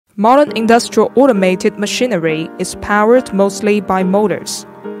Modern industrial automated machinery is powered mostly by motors.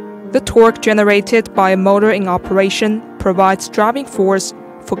 The torque generated by a motor in operation provides driving force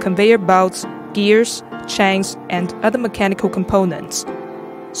for conveyor belts, gears, chains, and other mechanical components.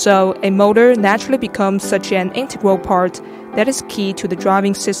 So, a motor naturally becomes such an integral part that is key to the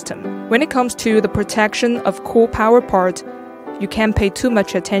driving system. When it comes to the protection of core power part, you can't pay too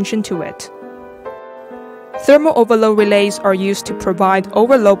much attention to it. Thermal overload relays are used to provide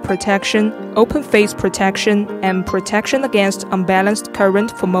overload protection, open phase protection, and protection against unbalanced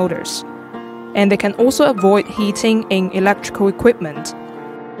current for motors. And they can also avoid heating in electrical equipment.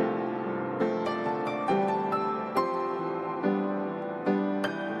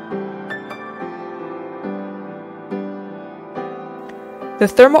 The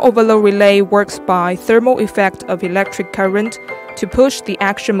thermal overload relay works by thermal effect of electric current to push the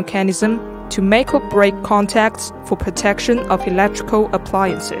action mechanism to make or break contacts for protection of electrical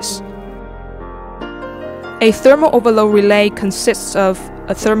appliances. A thermal overload relay consists of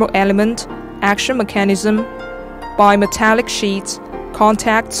a thermal element, action mechanism, bimetallic sheets,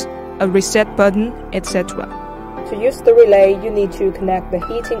 contacts, a reset button, etc. To use the relay, you need to connect the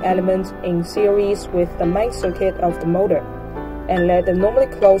heating element in series with the main circuit of the motor, and let the normally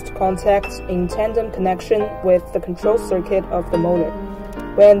closed contacts in tandem connection with the control circuit of the motor.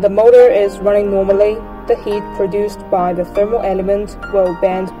 When the motor is running normally, the heat produced by the thermal element will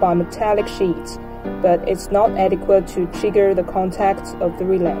bend bimetallic sheets, but it's not adequate to trigger the contacts of the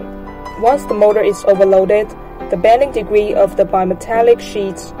relay. Once the motor is overloaded, the bending degree of the bimetallic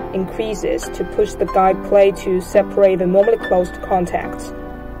sheets increases to push the guide plate to separate the normally closed contacts.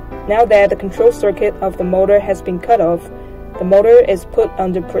 Now that the control circuit of the motor has been cut off, the motor is put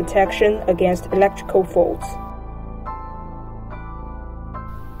under protection against electrical faults.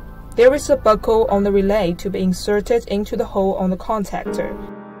 There is a buckle on the relay to be inserted into the hole on the contactor.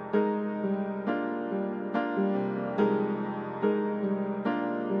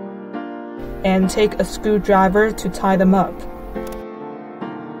 And take a screwdriver to tie them up.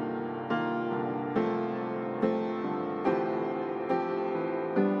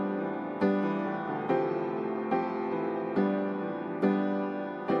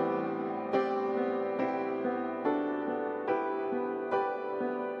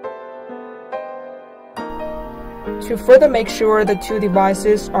 To further make sure the two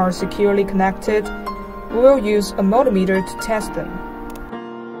devices are securely connected, we will use a multimeter to test them.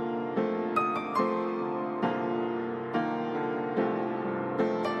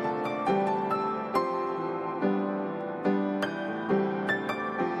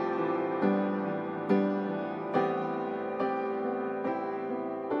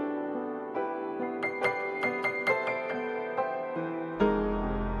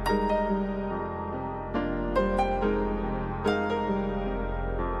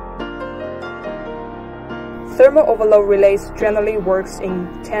 Thermal overload relays generally works in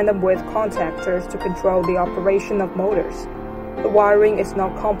tandem with contactors to control the operation of motors. The wiring is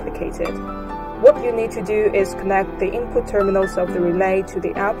not complicated. What you need to do is connect the input terminals of the relay to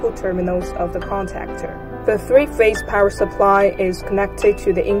the output terminals of the contactor. The three-phase power supply is connected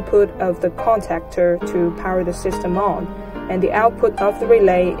to the input of the contactor to power the system on, and the output of the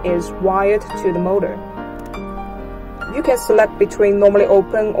relay is wired to the motor. You can select between normally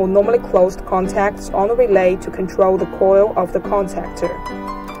open or normally closed contacts on the relay to control the coil of the contactor.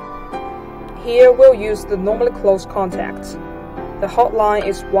 Here we'll use the normally closed contacts. The hot line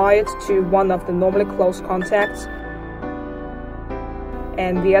is wired to one of the normally closed contacts,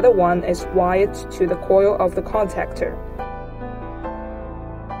 and the other one is wired to the coil of the contactor.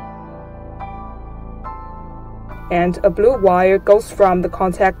 And a blue wire goes from the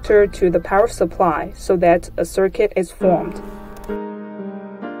contactor to the power supply so that a circuit is formed.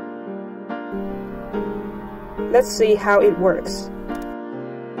 Let's see how it works.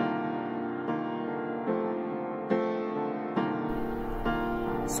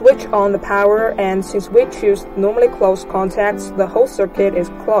 Switch on the power, and since we choose normally closed contacts, the whole circuit is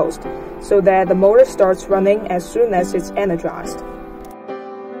closed so that the motor starts running as soon as it's energized.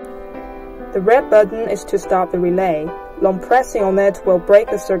 The red button is to stop the relay. Long pressing on it will break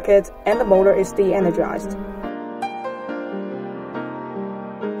the circuit and the motor is de-energized.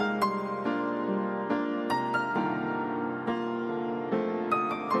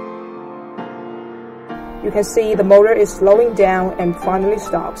 You can see the motor is slowing down and finally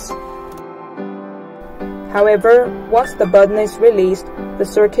stops. However, once the button is released, the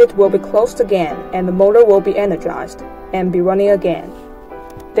circuit will be closed again and the motor will be energized and be running again.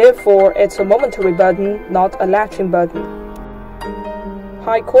 Therefore, it's a momentary button, not a latching button.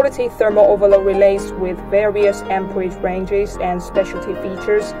 High-quality thermal overload relays with various amperage ranges and specialty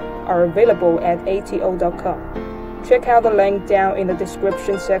features are available at ATO.com. Check out the link down in the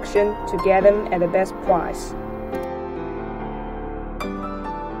description section to get them at the best price.